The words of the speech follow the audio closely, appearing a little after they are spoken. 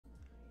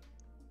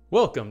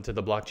Welcome to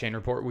the Blockchain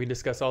Report. We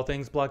discuss all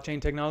things blockchain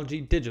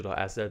technology, digital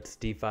assets,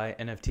 DeFi,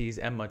 NFTs,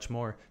 and much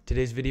more.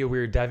 Today's video,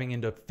 we're diving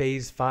into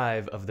Phase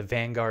 5 of the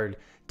Vanguard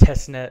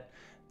Testnet,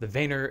 the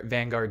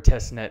Vanguard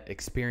Testnet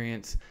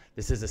experience.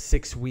 This is a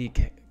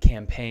 6-week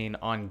campaign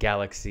on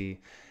Galaxy.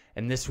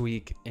 And this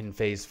week in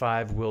Phase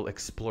 5, we'll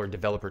explore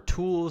developer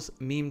tools,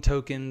 meme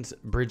tokens,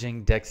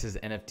 bridging, DEXs,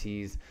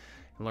 NFTs,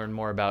 and learn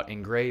more about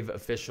Engrave,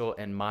 Official,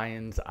 and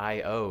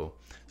Mayans.io.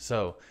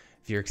 So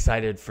if you're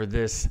excited for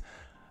this,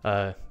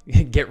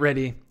 get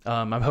ready.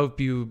 I hope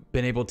you've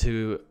been able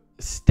to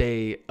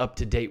stay up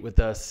to date with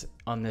us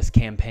on this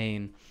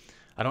campaign.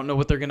 I don't know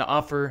what they're going to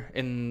offer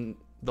in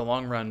the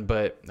long run,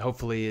 but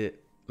hopefully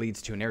it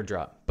leads to an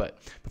airdrop. But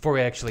before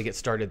we actually get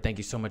started, thank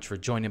you so much for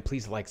joining.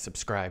 Please like,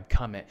 subscribe,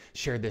 comment,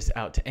 share this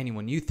out to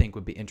anyone you think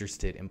would be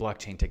interested in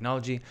blockchain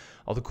technology,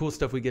 all the cool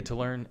stuff we get to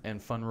learn,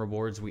 and fun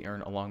rewards we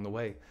earn along the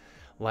way.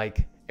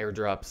 Like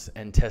airdrops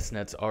and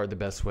testnets are the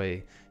best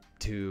way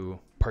to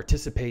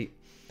participate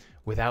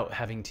without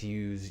having to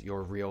use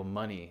your real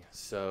money.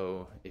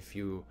 So if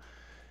you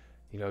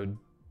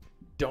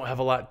don't have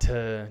a lot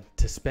to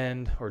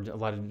spend or a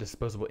lot of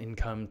disposable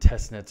income,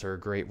 testnets are a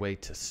great way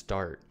to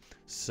start.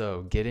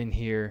 So get in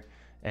here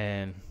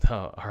and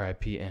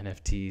RIP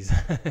NFTs.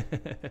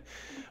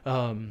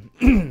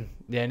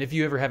 Yeah, and if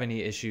you ever have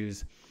any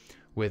issues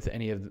with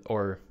any of,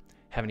 or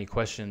have any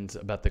questions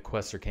about the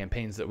quests or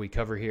campaigns that we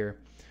cover here,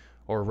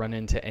 or run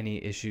into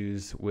any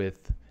issues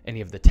with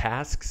any of the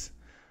tasks,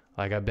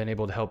 like I've been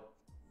able to help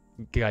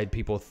guide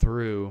people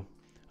through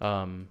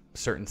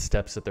certain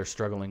steps that they're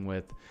struggling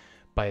with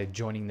by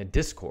joining the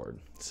Discord.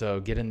 So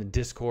get in the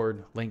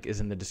Discord, link is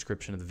in the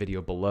description of the video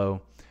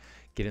below.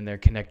 Get in there,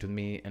 connect with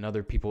me and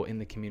other people in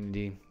the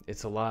community.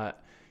 It's a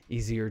lot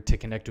easier to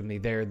connect with me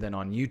there than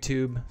on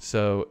YouTube.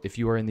 So if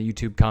you are in the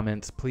YouTube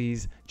comments,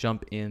 please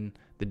jump in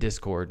the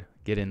Discord,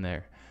 get in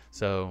there.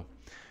 So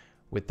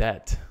with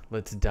that,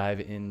 let's dive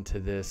into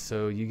this.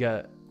 So you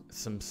got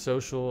some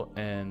social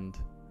and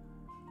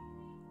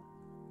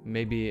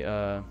maybe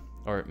or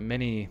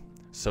many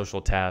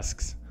social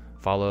tasks.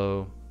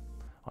 Follow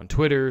on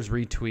Twitters,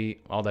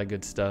 retweet, all that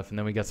good stuff. And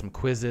then we got some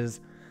quizzes.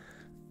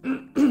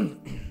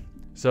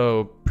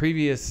 So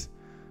previous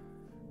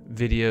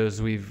videos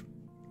we've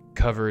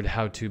covered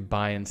how to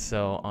buy and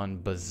sell on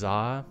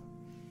Bazaar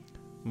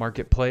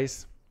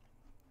marketplace.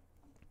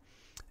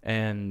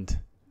 And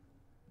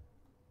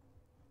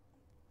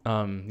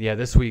yeah,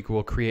 this week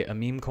we'll create a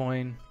meme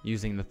coin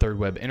using the third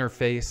web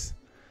interface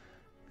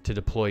to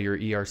deploy your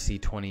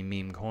ERC20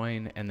 meme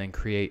coin, and then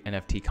create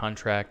NFT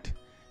contract,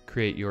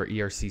 create your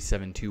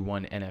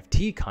ERC721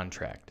 NFT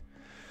contract.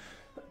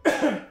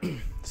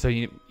 So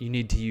you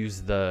need to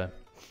use the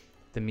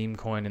meme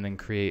coin and then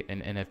create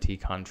an NFT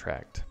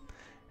contract,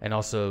 and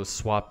also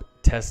swap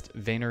test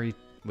Vanar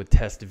with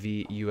test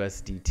V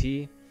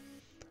USDT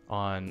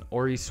on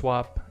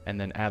OriSwap, and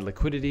then add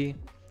liquidity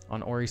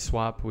on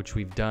OriSwap, which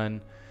we've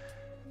done.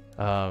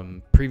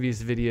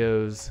 Previous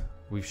videos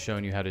we've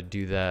shown you how to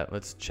do that.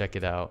 Let's check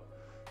it out.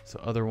 So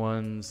other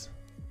ones,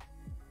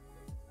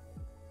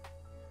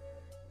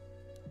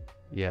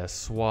 yeah,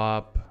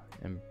 swap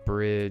and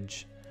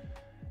bridge,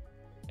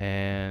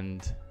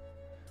 and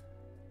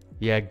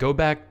yeah, go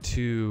back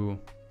to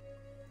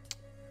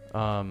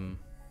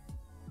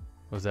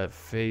was that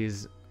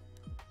phase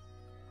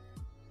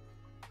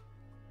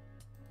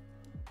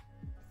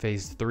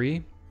 3?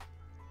 I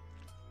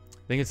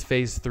think it's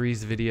phase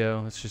 3's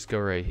video. Let's just go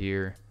right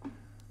here.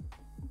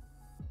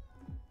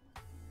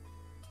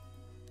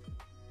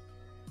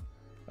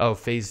 Oh,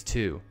 phase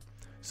 2.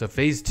 So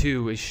phase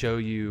 2 is show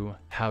you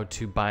how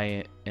to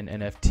buy an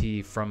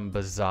NFT from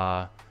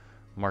Bazaar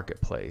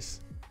marketplace.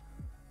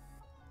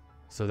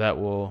 So that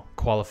will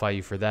qualify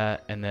you for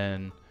that. And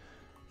then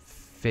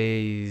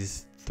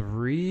phase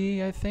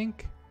 3, I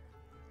think.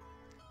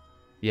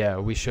 Yeah,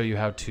 we show you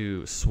how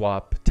to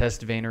swap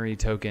test Vanar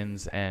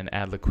tokens and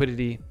add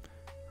liquidity.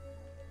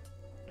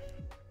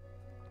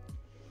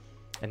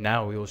 And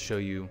now we will show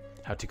you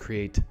how to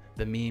create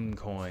the meme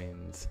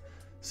coins.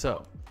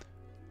 So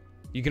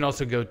you can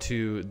also go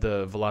to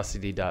the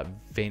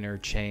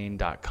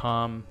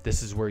velocity.vanarchain.com.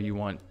 This is where you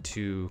want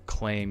to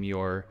claim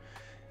your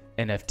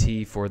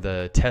NFT for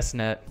the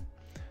testnet.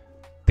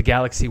 The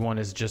Galaxy one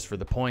is just for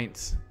the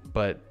points,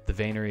 but the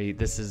Vanar,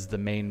 this is the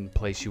main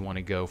place you want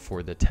to go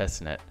for the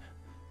testnet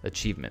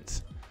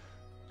achievements.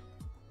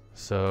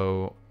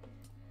 So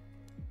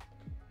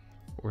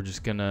we're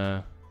just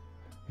gonna,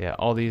 yeah,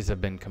 all these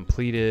have been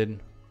completed.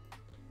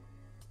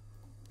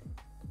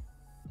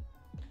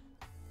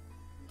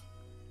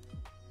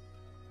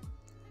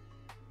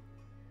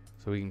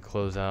 So we can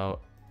close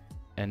out,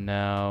 and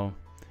now,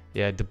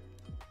 yeah,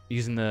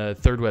 using the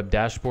third web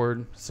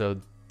dashboard.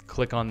 So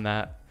click on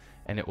that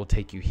and it will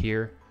take you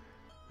here.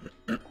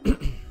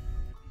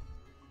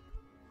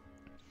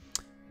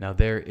 Now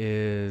there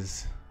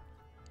is,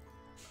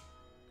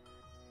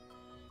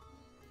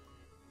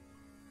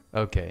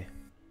 okay,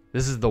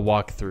 this is the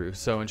walkthrough.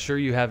 So ensure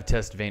you have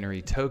test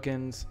Vanar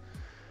tokens.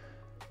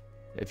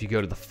 If you go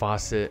to the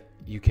faucet,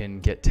 you can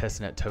get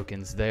testnet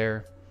tokens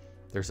there.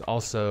 There's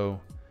also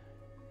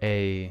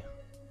a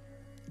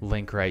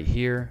link right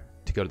here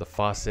to go to the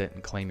faucet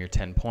and claim your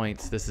 10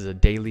 points. This is a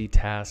daily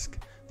task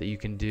that you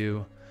can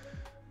do.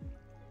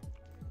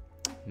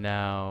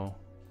 Now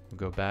we'll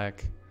go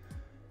back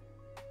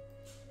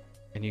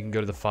and you can go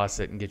to the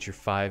faucet and get your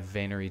 5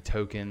 Vanar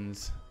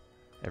tokens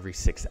every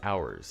 6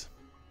 hours.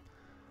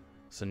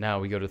 So now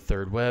we go to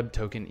third web,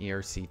 token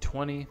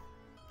ERC20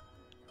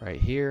 right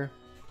here.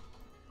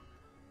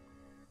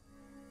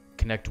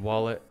 Connect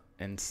wallet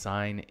and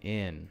sign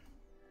in.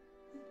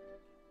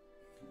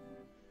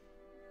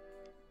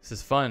 This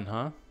is fun,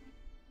 huh?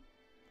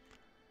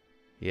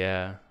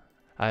 Yeah.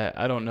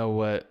 I don't know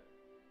what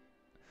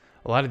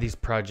a lot of these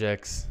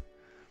projects,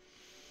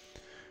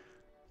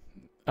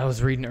 I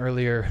was reading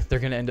earlier, they're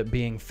going to end up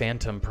being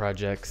phantom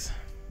projects.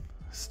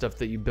 Stuff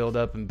that you build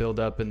up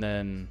and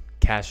then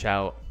cash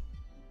out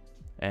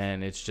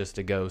and it's just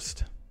a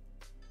ghost.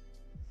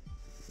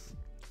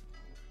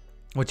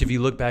 Which if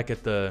you look back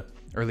at the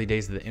early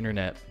days of the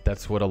internet,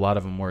 that's what a lot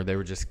of them were. They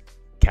were just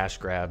cash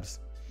grabs.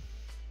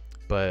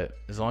 But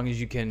as long as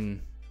you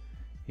can,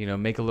 you know,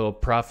 make a little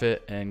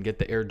profit and get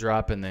the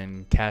airdrop and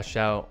then cash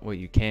out what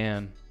you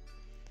can.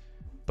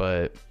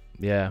 But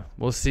yeah,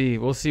 we'll see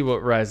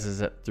what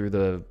rises through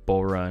the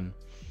bull run.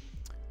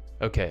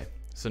 Okay,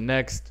 so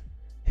next,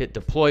 hit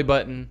deploy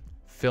button,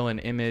 fill in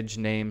image,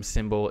 name,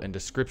 symbol, and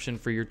description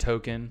for your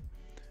token.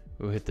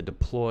 We'll hit the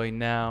deploy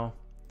now.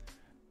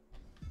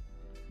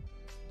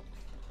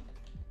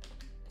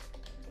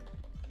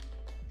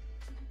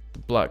 The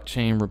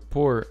blockchain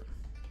report.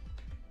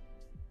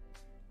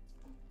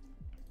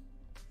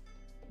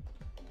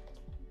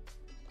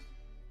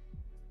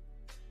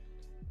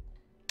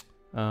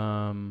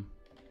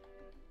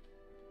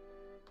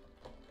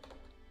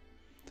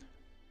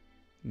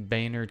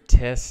 Vanguard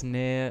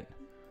Testnet.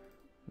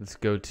 Let's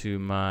go to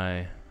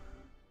my,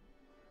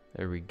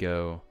 there we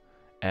go,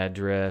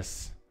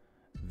 address,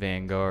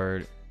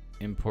 Vanguard,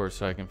 import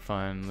so I can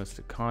find list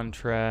of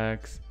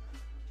contracts.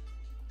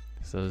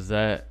 So is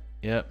that,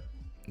 yep,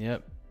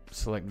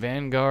 select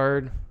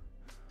Vanguard,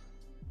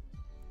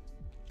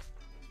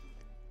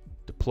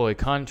 deploy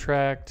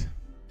contract,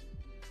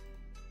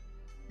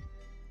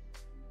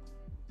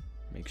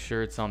 make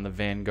sure it's on the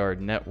Vanguard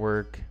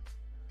network,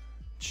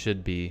 it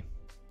should be.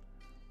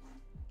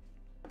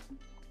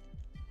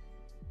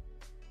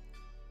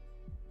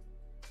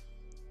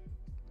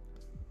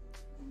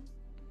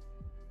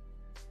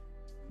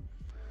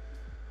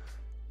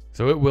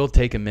 So it will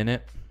take a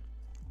minute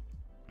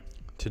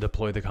to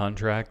deploy the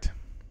contract,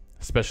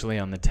 especially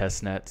on the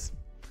test nets.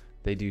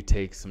 They do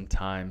take some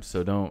time,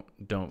 so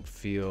don't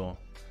feel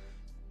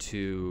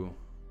too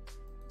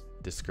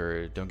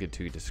discouraged. Don't get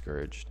too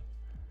discouraged.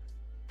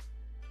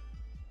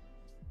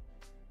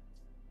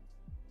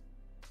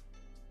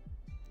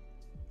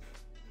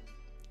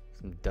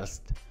 Some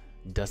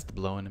dust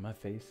blowing in my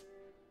face.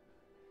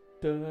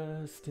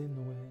 Dust in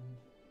the wind.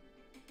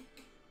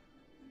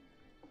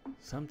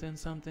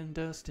 Something,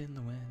 dust in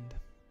the wind.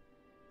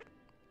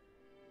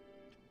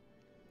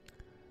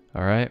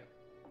 All right.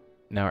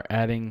 Now we're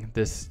adding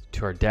this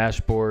to our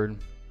dashboard.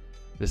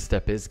 This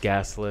step is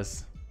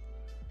gasless.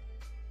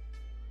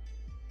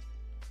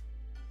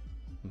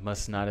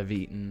 Must not have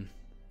eaten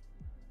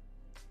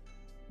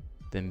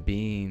them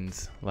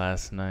beans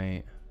last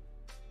night.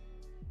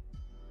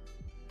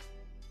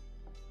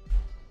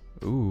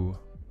 Ooh.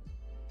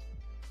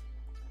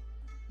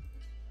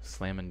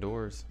 Slamming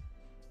doors.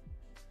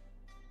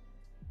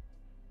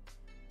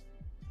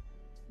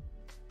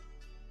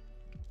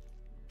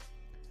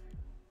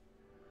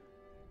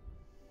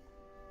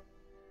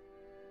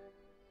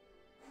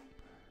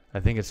 I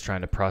think it's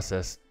trying to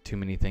process too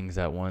many things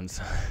at once.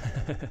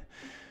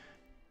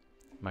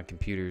 My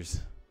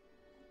computer's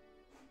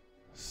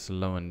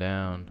slowing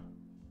down.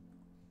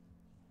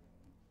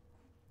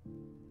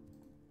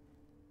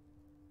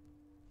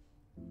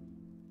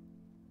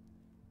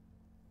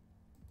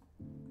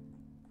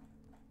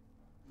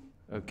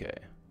 Okay.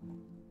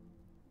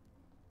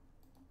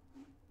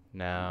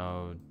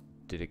 Now,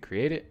 did it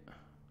create it?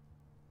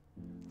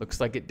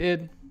 Looks like it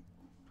did.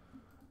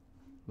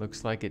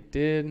 Looks like it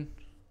did.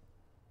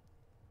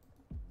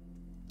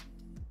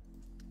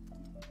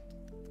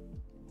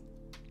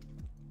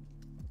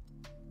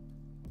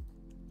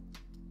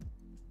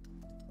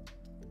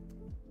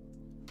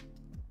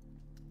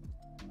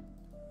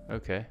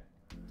 Okay,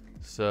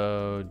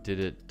 so did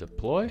it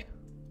deploy?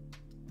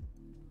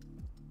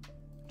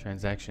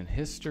 Transaction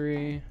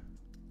history.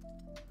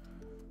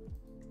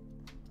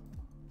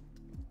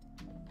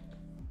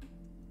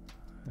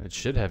 It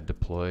should have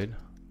deployed,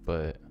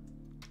 but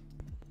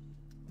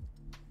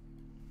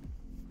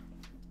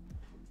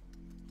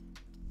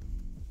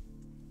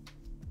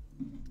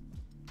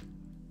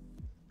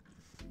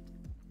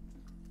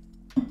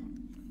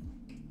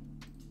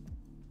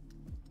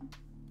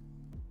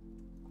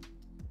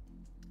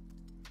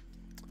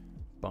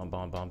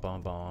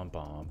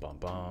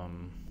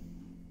bum.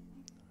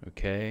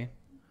 Okay,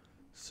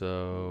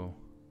 so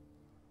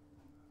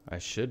I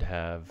should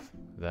have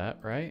that,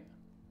 right?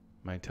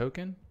 My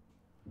token.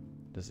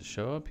 Does it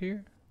show up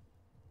here?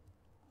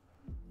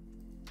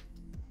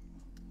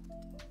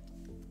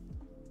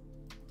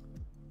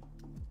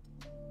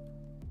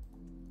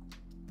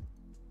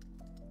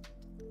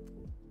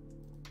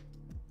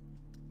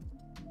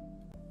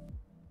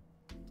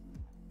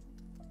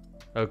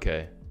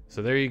 Okay,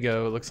 so there you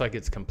go. It looks like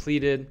it's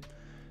completed.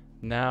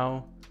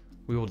 Now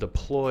we will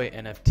deploy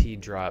NFT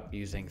drop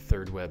using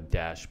Third Web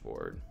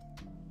Dashboard.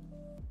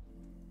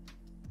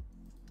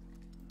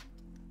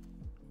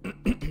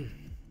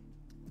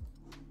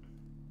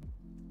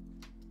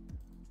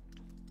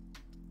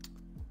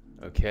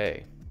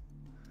 Okay.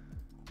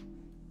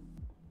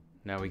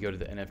 Now we go to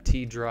the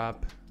NFT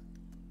drop.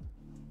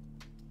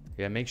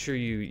 Yeah, make sure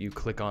you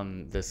click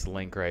on this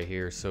link right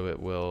here so it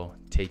will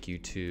take you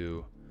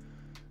to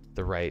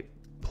the right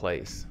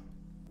place.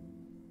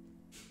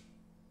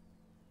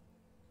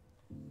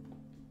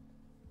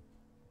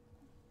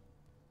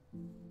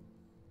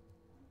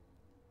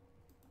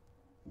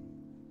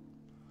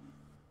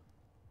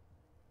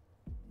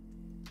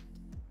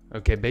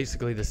 Okay,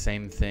 basically the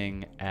same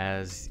thing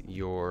as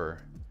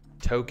your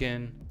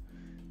token.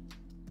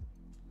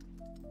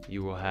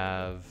 You will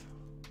have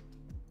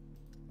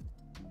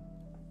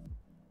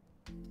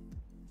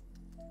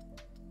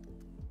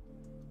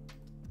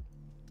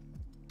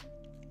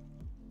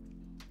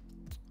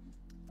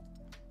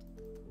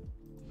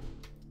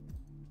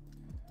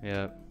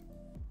yep.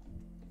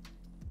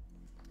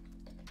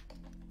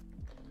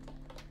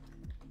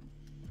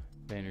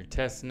 Vanguard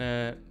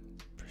Testnet,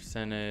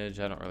 percentage,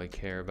 I don't really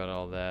care about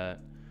all that.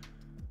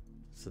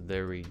 So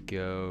there we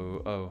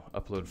go. Oh,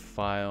 upload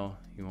file.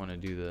 You want to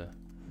do the...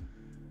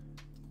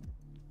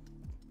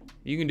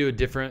 You can do a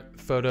different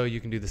photo. You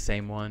can do the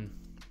same one.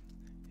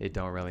 It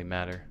don't really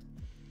matter.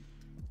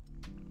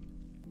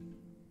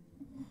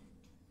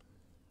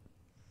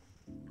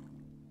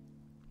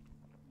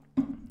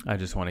 I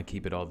just want to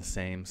keep it all the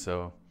same,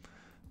 so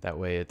that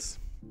way it's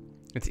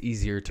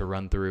easier to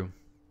run through.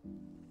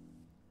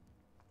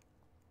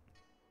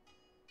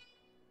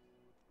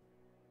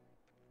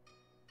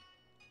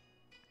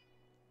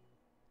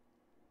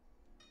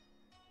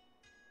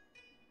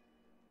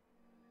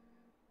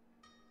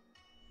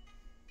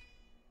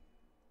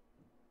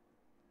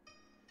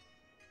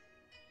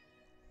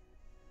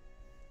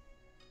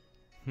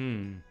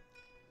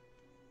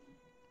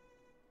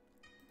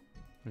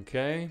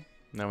 Okay,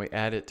 now we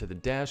add it to the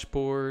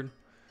dashboard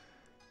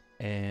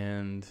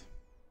and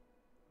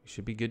we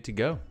should be good to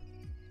go.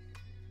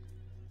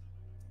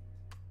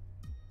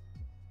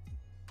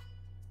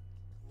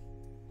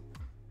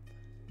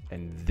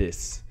 And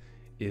this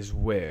is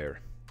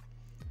where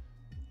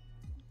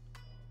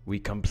we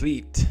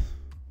complete.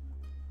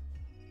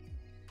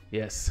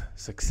 Yes,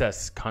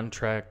 success,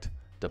 contract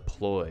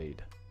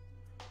deployed.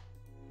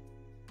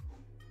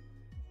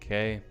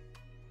 Okay.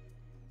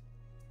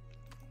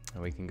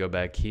 And we can go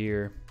back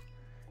here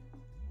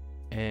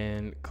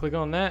and click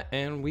on that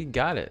and we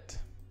got it.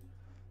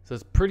 So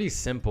it's pretty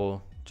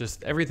simple.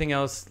 Just everything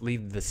else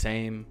leave the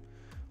same,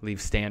 leave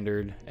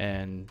standard,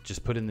 and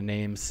just put in the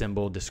name,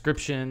 symbol,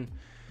 description.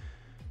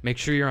 Make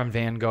sure you're on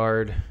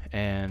Vanguard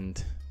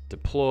and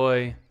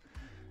deploy.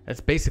 That's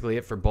basically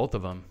it for both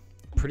of them.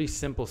 Pretty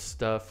simple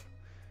stuff.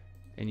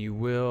 And you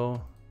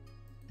will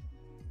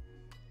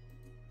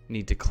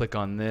need to click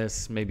on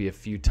this maybe a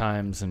few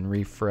times and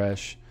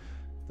refresh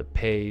the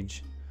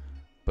page.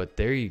 But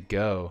there you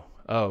go.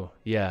 Oh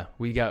yeah,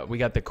 we got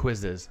the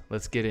quizzes.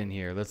 Let's get in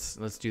here. Let's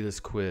do this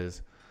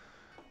quiz.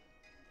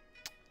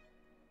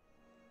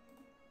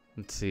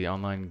 Let's see,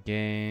 online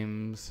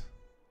games.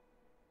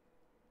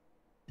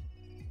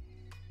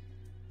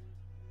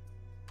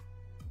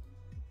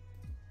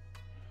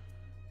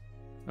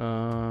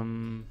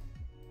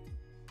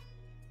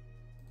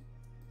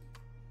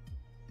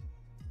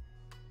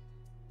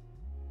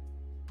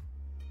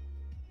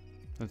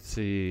 Let's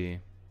see.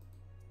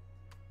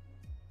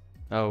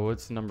 Oh,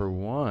 what's number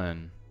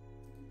 1?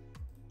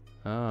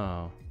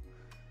 Oh,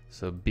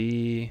 so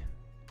B,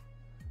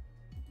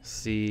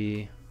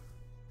 C,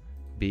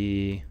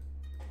 B,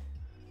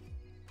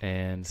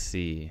 and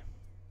C.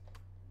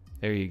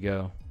 There you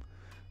go.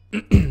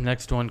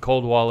 Next one,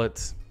 cold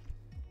wallets.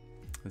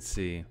 Let's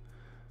see.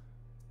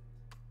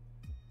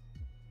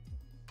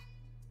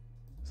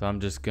 So I'm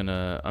just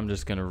gonna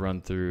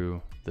run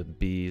through the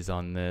B's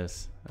on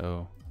this.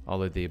 Oh,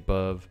 all of the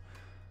above.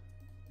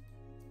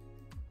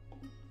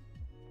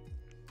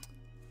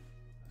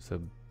 So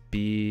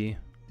B,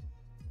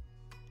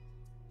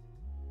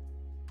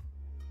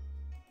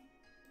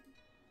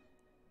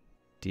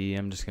 D,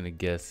 I'm just gonna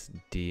guess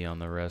D on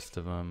the rest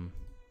of them.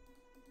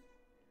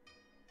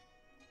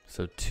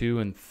 So 2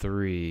 and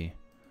 3.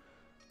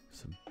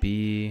 So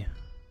B,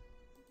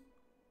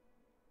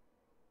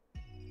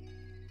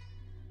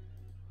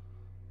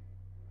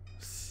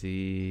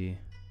 C,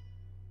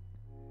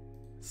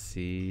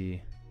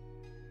 C,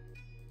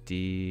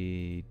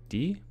 D,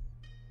 D?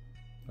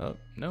 Oh,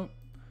 no.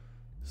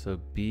 So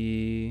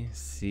B,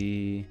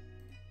 C,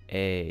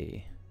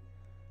 A,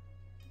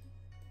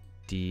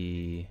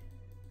 D,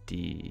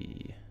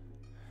 D.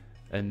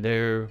 And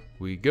there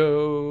we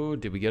go.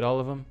 Did we get all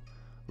of them?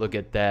 Look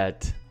at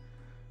that.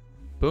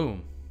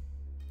 Boom.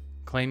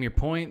 Claim your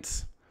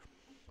points.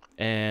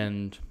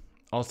 And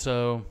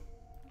also,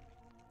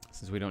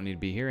 since we don't need to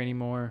be here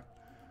anymore,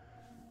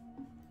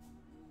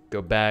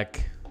 go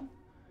back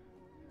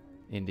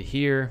into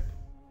here.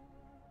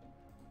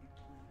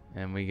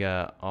 And we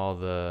got all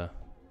the,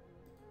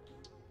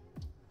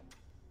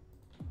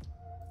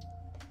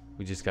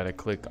 we just got to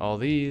click all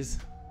these.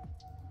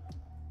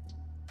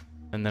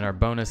 And then our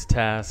bonus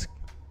task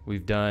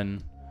we've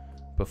done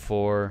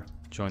before,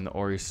 join the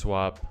Ori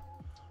swap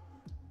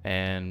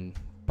and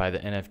buy the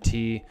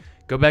NFT.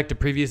 Go back to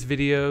previous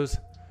videos.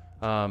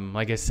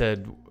 Like I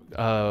said,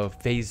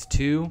 phase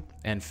 2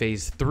 and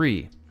phase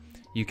 3,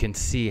 you can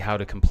see how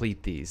to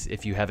complete these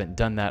if you haven't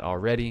done that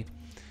already.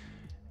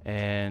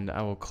 And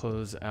I will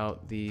close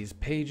out these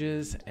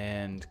pages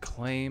and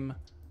claim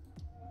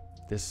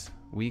this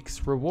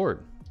week's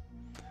reward.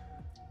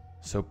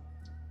 So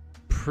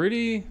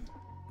pretty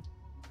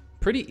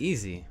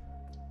easy.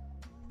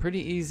 Pretty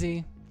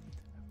easy.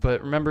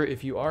 But remember,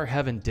 if you are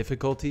having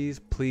difficulties,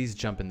 please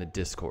jump in the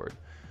Discord.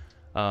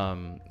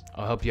 I'll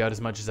help you out as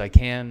much as I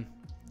can.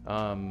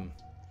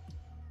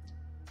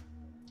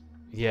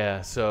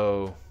 Yeah,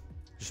 so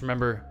just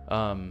remember,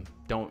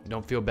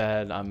 don't feel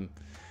bad. I'm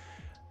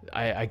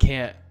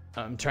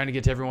trying to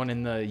get to everyone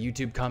in the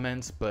YouTube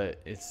comments,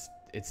 but it's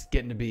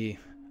getting to be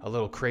a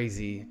little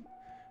crazy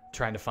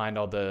trying to find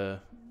all the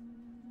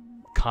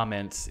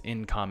comments.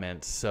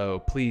 So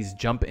please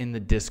jump in the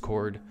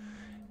Discord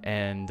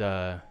and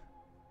oh,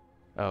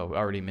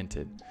 already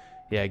minted.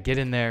 Yeah, get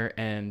in there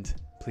and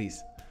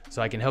please,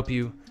 so I can help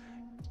you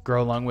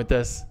grow along with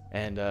us.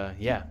 And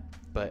yeah,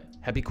 but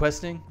happy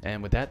questing.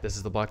 And with that, this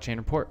is the Blockchain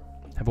Report.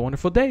 Have a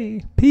wonderful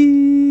day.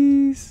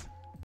 Peace.